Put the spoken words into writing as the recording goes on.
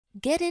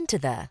Get into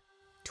the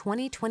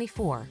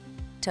 2024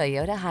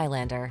 Toyota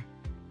Highlander.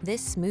 This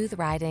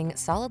smooth-riding,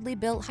 solidly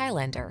built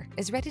Highlander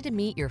is ready to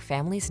meet your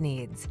family's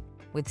needs.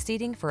 With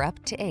seating for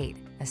up to 8,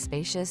 a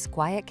spacious,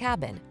 quiet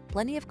cabin,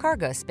 plenty of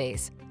cargo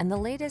space, and the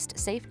latest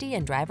safety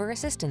and driver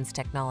assistance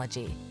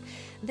technology,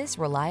 this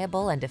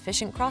reliable and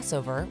efficient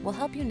crossover will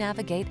help you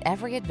navigate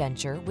every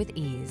adventure with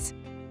ease.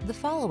 The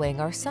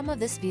following are some of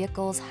this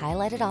vehicle's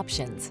highlighted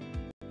options: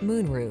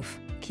 moonroof,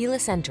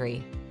 keyless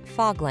entry,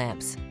 fog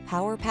lamps,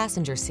 power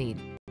passenger seat,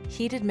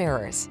 heated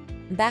mirrors,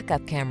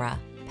 backup camera,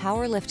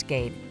 power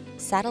liftgate,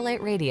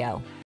 satellite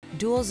radio,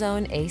 dual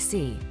zone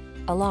AC,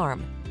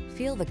 alarm.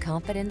 Feel the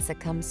confidence that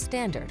comes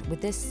standard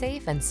with this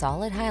safe and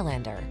solid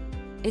Highlander.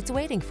 It's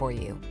waiting for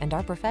you, and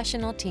our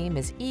professional team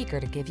is eager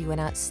to give you an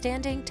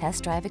outstanding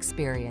test drive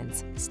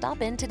experience.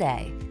 Stop in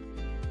today.